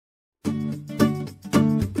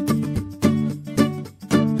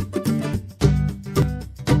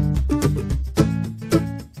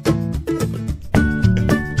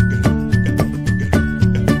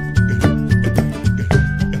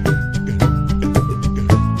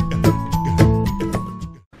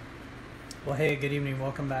good evening.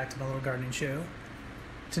 Welcome back to my little gardening show.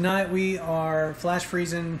 Tonight we are flash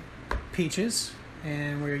freezing peaches,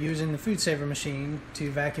 and we're using the FoodSaver machine to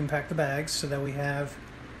vacuum pack the bags so that we have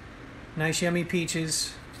nice yummy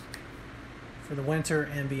peaches for the winter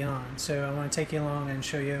and beyond. So I want to take you along and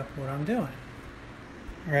show you what I'm doing.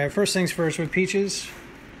 Alright, first things first with peaches.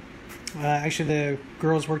 Actually the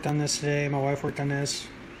girls worked on this today, my wife worked on this.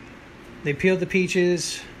 They peeled the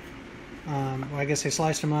peaches, well, I guess they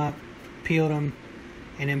sliced them up, peeled them,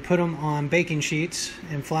 and then put them on baking sheets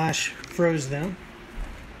and flash froze them.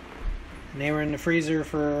 And they were in the freezer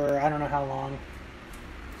for I don't know how long.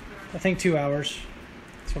 I think 2 hours.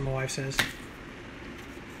 That's what my wife says.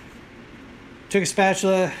 Took a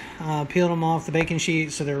spatula, peeled them off the baking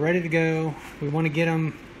sheet so they're ready to go. We want to get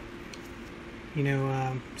them,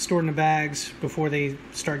 stored in the bags before they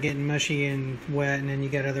start getting mushy and wet, and then you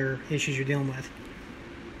got other issues you're dealing with.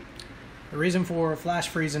 The reason for flash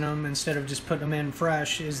freezing them instead of just putting them in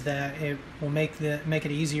fresh is that it will make it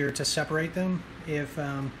easier to separate them if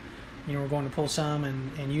we're going to pull some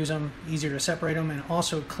and use them. Easier to separate them, and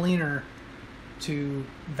also cleaner to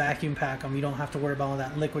vacuum pack them. You don't have to worry about all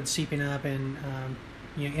that liquid seeping up and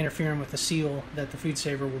interfering with the seal that the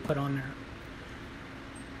FoodSaver will put on there.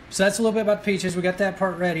 So that's a little bit about the peaches. We got that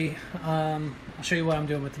part ready. I'll show you what I'm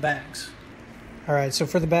doing with the bags. Alright, so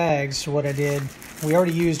for the bags, what I did, we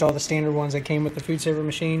already used all the standard ones that came with the FoodSaver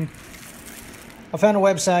machine. I found a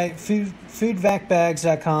website,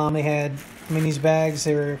 foodvacbags.com. They had, these bags,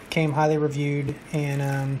 came highly reviewed,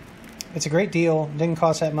 and it's a great deal. It didn't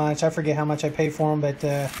cost that much. I forget how much I paid for them, but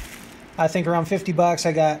I think around $50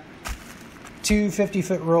 I got two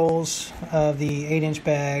 50-foot rolls of the 8-inch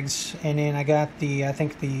bags, and then I got the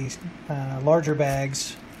larger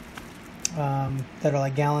bags that are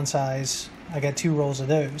like gallon size. I got 2 rolls of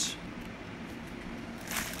those.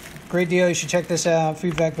 Great deal. You should check this out,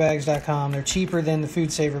 foodvacbags.com. They're cheaper than the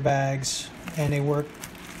FoodSaver bags, and they work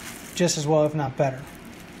just as well, if not better.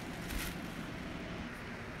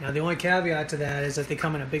 Now, the only caveat to that is that they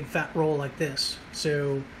come in a big fat roll like this.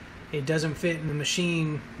 So it doesn't fit in the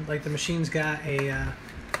machine. Like, the machine's got a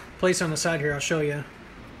place on the side here. I'll show you. The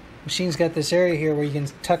machine's got this area here where you can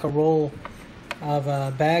tuck a roll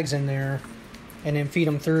of bags in there and then feed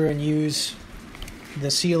them through and use the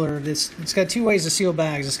sealer. It's got 2 ways to seal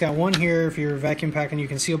bags. It's got one here if you're vacuum packing. You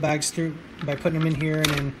can seal bags through by putting them in here and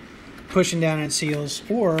then pushing down and it seals.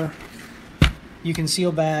 Or you can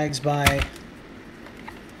seal bags by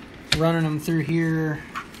running them through here,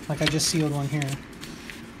 like I just sealed one here.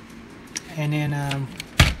 And then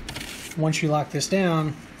once you lock this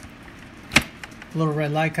down, a little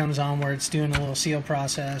red light comes on where it's doing a little seal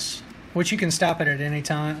process, which you can stop it at any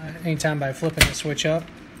time by flipping the switch up.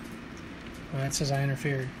 Well, that says I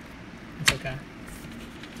interfered. It's okay.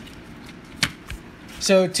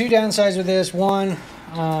 So 2 downsides with this. One,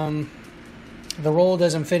 the roll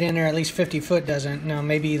doesn't fit in there, at least 50 foot doesn't. Now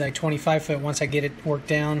maybe like 25 foot once I get it worked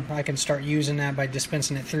down. I can start using that by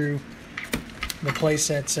dispensing it through the place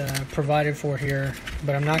that's provided for here,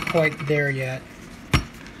 but I'm not quite there yet.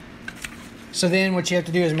 So then what you have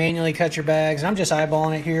to do is manually cut your bags. I'm just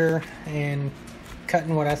eyeballing it here and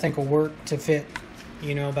cutting what I think will work to fit,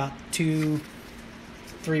 about 2-3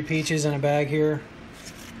 peaches in a bag here.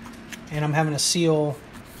 And I'm having to seal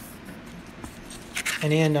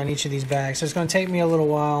an end on each of these bags. So it's going to take me a little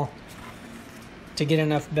while to get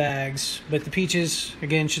enough bags, but the peaches,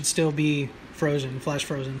 again, should still be frozen, flash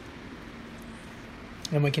frozen.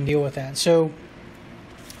 And we can deal with that. So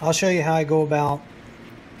I'll show you how I go about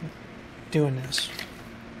doing this.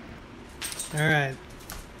 Alright.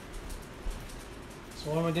 So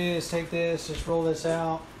what I'm going to do is take this, just roll this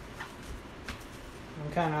out.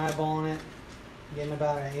 I'm kind of eyeballing it. Getting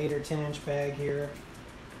about an 8 or 10 inch bag here.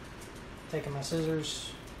 Taking my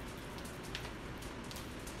scissors.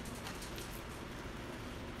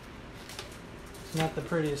 It's not the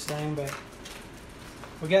prettiest thing, but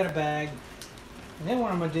we got a bag. And then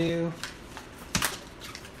what I'm going to do,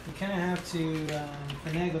 you kind of have to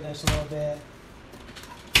finagle this a little bit.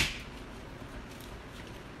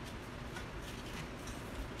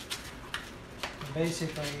 And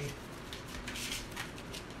basically,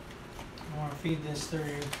 I want to feed this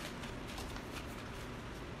through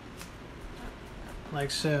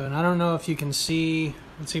like so. And I don't know if you can see,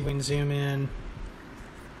 let's see if we can zoom in.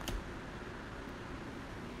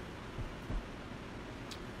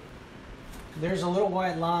 There's a little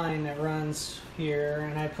white line that runs here,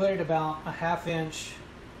 and I put it about a 1/2 inch.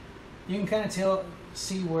 You can kind of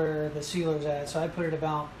see where the sealer's at, so I put it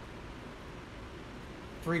about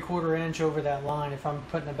 3/4 inch over that line if I'm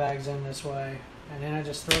putting the bags in this way. And then I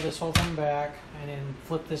just throw this whole thing back and then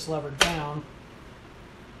flip this lever down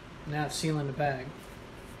Now it's sealing the bag.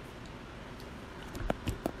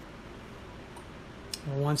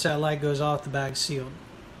 And once that light goes off, the bag's sealed.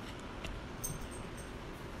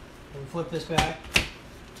 We'll flip this back.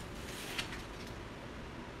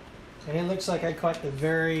 And it looks like I caught the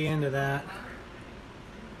very end of that.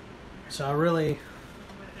 So I really,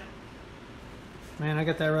 man, I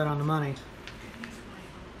got that right on the money.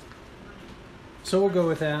 So we'll go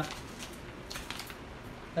with that.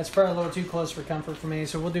 That's probably a little too close for comfort for me,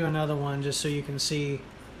 so we'll do another one just so you can see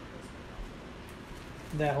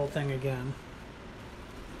that whole thing again.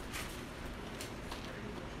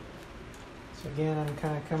 So again, I'm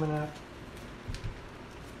kind of coming up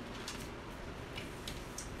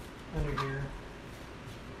under here.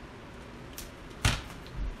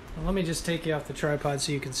 Well, let me just take you off the tripod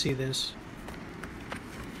so you can see this.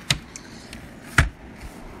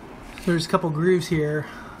 There's a couple grooves here,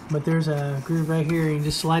 but there's a groove right here. You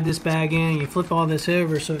just slide this bag in, you flip all this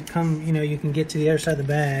over so it you can get to the other side of the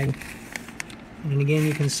bag. And again,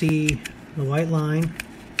 you can see the white line,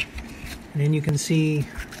 and then you can see,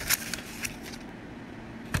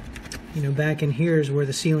 back in here is where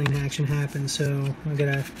the sealing action happens. So I'm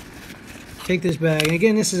gonna take this bag, and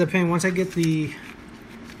again, this is a pain. Once I get the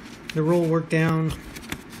roll worked down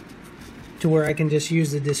to where I can just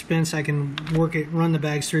use the dispense, I can run the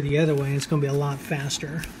bags through the other way, and it's going to be a lot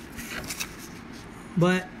faster.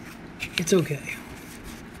 But it's okay.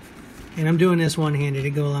 And I'm doing this one-handed.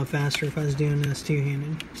 It'd go a lot faster if I was doing this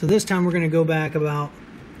two-handed. So this time we're going to go back about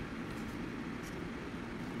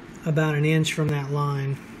an inch from that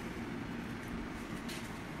line.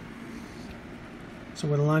 So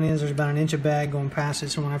where the line is, there's about an inch of bag going past it.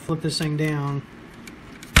 So when I flip this thing down,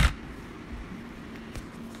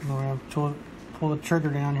 we're going to pull the trigger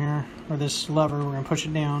down here, or this lever, we're going to push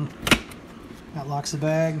it down. That locks the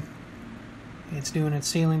bag. It's doing its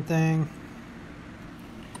sealing thing.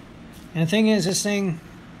 And the thing is, this thing,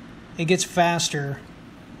 it gets faster.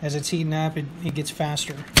 As it's heating up, it gets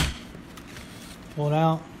faster. Pull it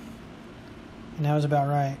out, and that was about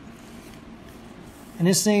right. And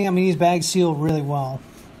this thing, these bags seal really well.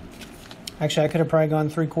 Actually, I could have probably gone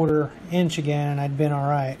 3/4 inch again, and I'd been all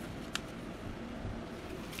right.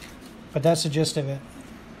 But that's the gist of it.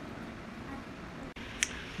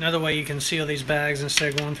 Another way you can seal these bags instead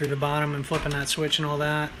of going through the bottom and flipping that switch and all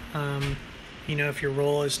that, if your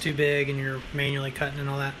roll is too big and you're manually cutting and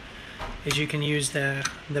all that, is you can use the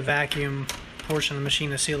vacuum portion of the machine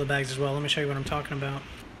to seal the bags as well. Let me show you what I'm talking about.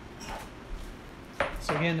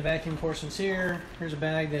 So again, the vacuum portion's here. Here's a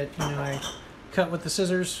bag that I cut with the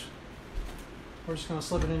scissors. We're just going to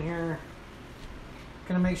slip it in here.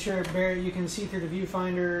 Going to make sure you can see through the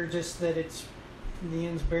viewfinder, just that the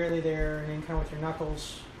end's barely there, and then kind of with your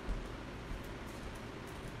knuckles.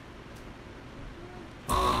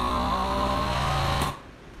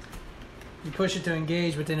 You push it to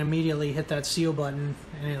engage, but then immediately hit that seal button,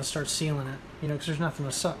 and it'll start sealing it. Because there's nothing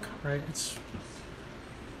to suck, right?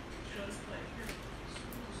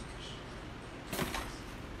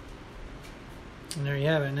 And there you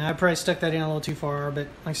have it. Now I probably stuck that in a little too far, but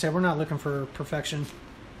like I said, we're not looking for perfection.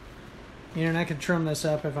 And I could trim this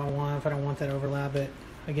up if I want, if I don't want that overlap, but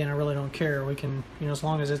again, I really don't care. We can, as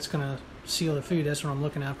long as it's gonna seal the food, that's what I'm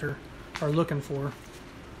looking after, or looking for.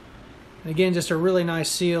 And again, just a really nice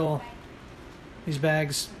seal. These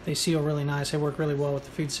bags, they seal really nice. They work really well with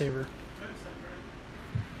the FoodSaver.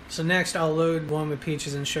 So next, I'll load one with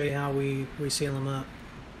peaches and show you how we seal them up.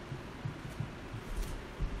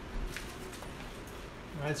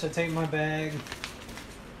 Alright, so I take my bag,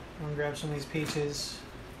 I'm going to grab some of these peaches.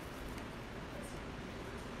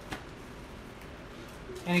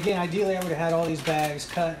 And again, ideally I would have had all these bags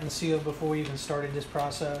cut and sealed before we even started this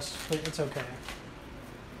process, but it's okay.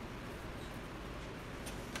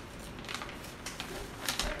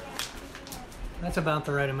 That's about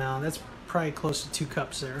the right amount. That's probably close to 2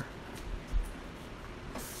 cups there.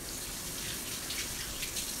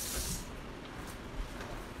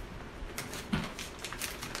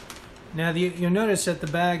 Now you'll notice that the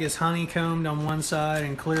bag is honeycombed on one side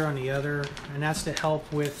and clear on the other, and that's to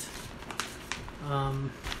help with,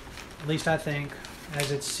 at least I think,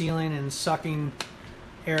 as it's sealing and sucking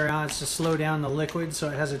air out, it's to slow down the liquid so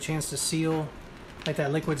it has a chance to seal. Like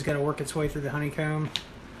that liquid's got to work its way through the honeycomb.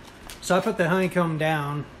 So I put the honeycomb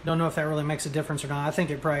down. Don't know if that really makes a difference or not. I think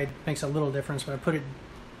it probably makes a little difference, but I put it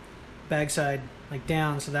bag side like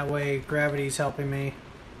down so that way gravity's helping me.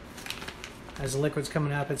 As the liquid's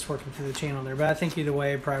coming up, it's working through the channel there. But I think either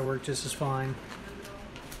way, it probably worked just as fine.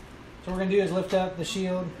 So what we're going to do is lift up the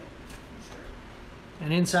shield.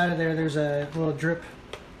 And inside of there's a little drip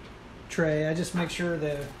tray. I just make sure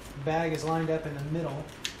the bag is lined up in the middle.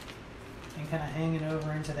 and kind of hang it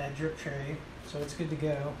over into that drip tray, so it's good to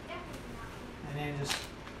go. And then just,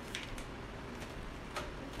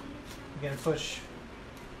 you gotta push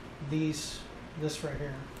this right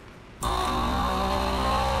here.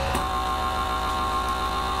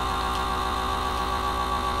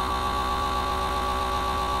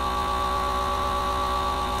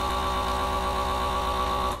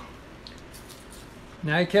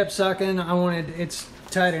 Now I kept sucking. It's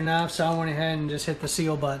tight enough, so I went ahead and just hit the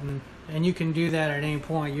seal button. And you can do that at any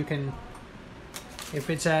point. You can, if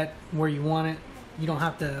it's at where you want it, you don't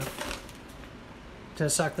have to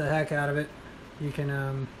suck the heck out of it. You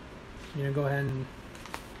can, you know, go ahead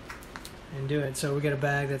and do it. So we get a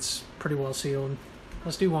bag that's pretty well sealed.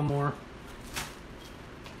 Let's do one more.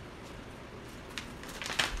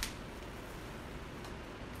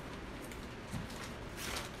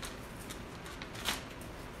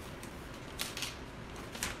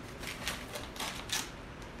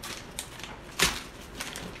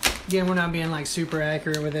 Again, we're not being like super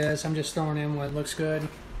accurate with this. I'm just throwing in what looks good.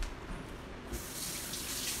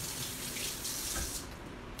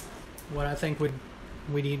 What I think we'd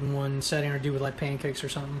eat in one setting or do with like pancakes or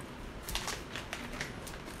something.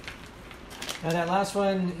 Now that last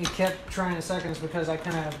one, it kept trying to seconds because I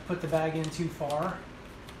kind of put the bag in too far.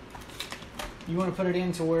 You want to put it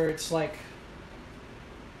in to where it's like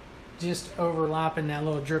just overlapping that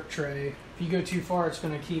little drip tray. If you go too far, it's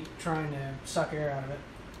going to keep trying to suck air out of it.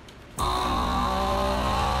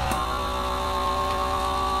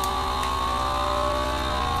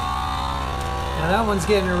 Now that one's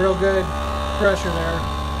getting a real good pressure there,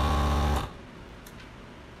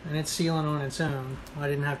 and it's sealing on its own. I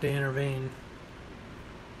didn't have to intervene.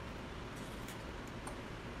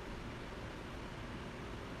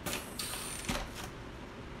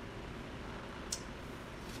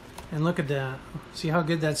 And look at that. See how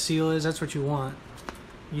good that seal is? That's what you want.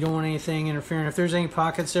 You don't want anything interfering. If there's any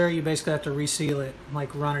pockets there, you basically have to reseal it,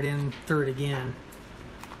 like run it in through it again.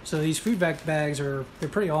 So these food bags they're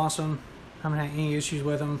pretty awesome. I haven't had any issues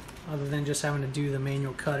with them other than just having to do the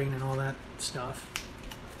manual cutting and all that stuff.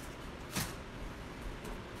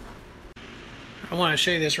 I want to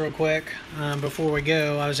show you this real quick before we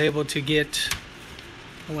go. I was able to get,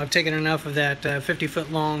 well, I've taken enough of that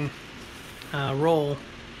 50-foot long roll.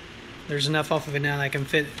 There's enough off of it now that I can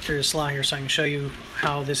fit through the slot here, so I can show you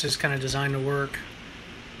how this is kind of designed to work.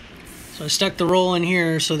 So I stuck the roll in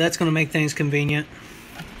here, so that's going to make things convenient.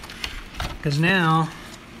 Because now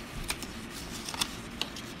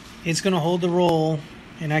it's going to hold the roll,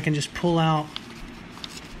 and I can just pull out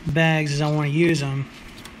bags as I want to use them.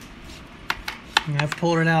 And I've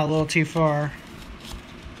pulled it out a little too far,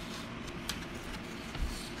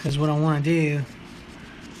 because what I want to do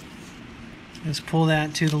is pull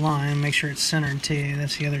that to the line, make sure it's centered too.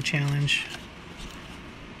 That's the other challenge.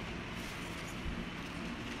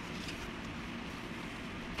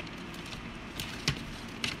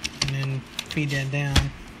 And then feed that down.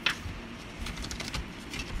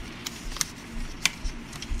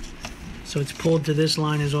 So it's pulled to this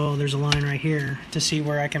line as well. There's a line right here to see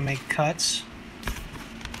where I can make cuts.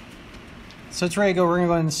 So it's ready to go. We're going to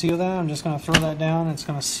go ahead and seal that. I'm just going to throw that down. It's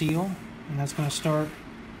going to seal, and that's going to start.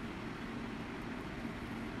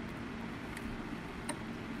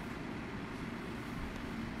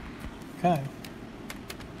 Okay.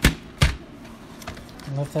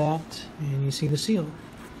 Lift that, and you see the seal.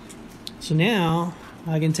 So now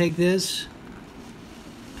I can take this,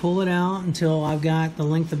 pull it out until I've got the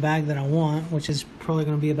length of bag that I want, which is probably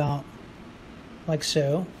going to be about like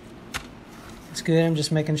so. It's good. I'm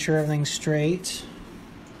just making sure everything's straight.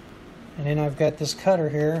 And then I've got this cutter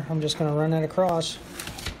here. I'm just going to run that across.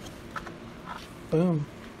 Boom.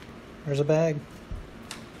 There's a bag.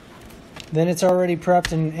 Then it's already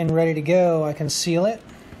prepped and ready to go. I can seal it.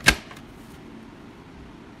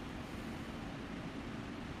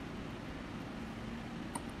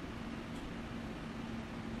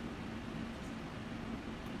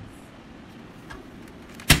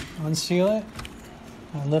 Unseal it.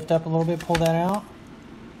 I'll lift up a little bit, pull that out.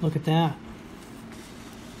 Look at that.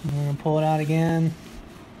 And we're going to pull it out again.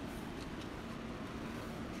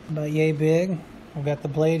 About yay big. We've got the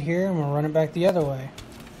blade here, and we'll run it back the other way.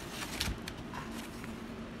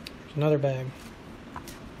 There's another bag.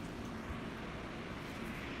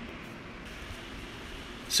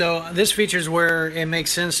 So this features where it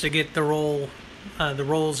makes sense to get the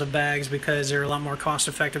rolls of bags, because they're a lot more cost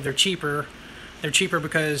effective. They're cheaper. They're cheaper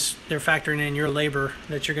because they're factoring in your labor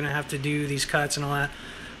that you're going to have to do these cuts and all that.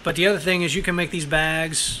 But the other thing is you can make these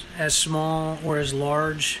bags as small or as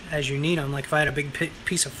large as you need them. Like if I had a big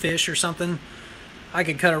piece of fish or something, I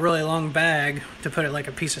could cut a really long bag to put it like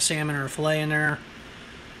a piece of salmon or a fillet in there.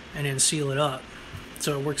 and then seal it up.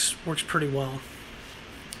 So it works pretty well.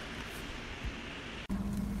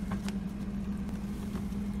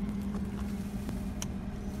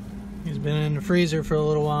 He's been in the freezer for a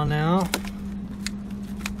little while now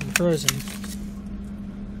and frozen.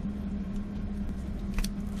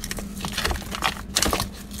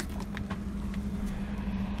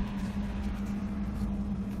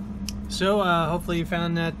 So hopefully you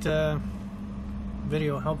found that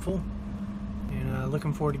video helpful, and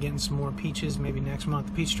looking forward to getting some more peaches maybe next month.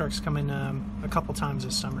 The peach truck's coming a couple times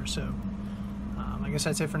this summer, so I guess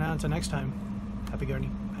that's it for now. Until next time, happy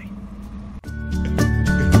gardening. Bye.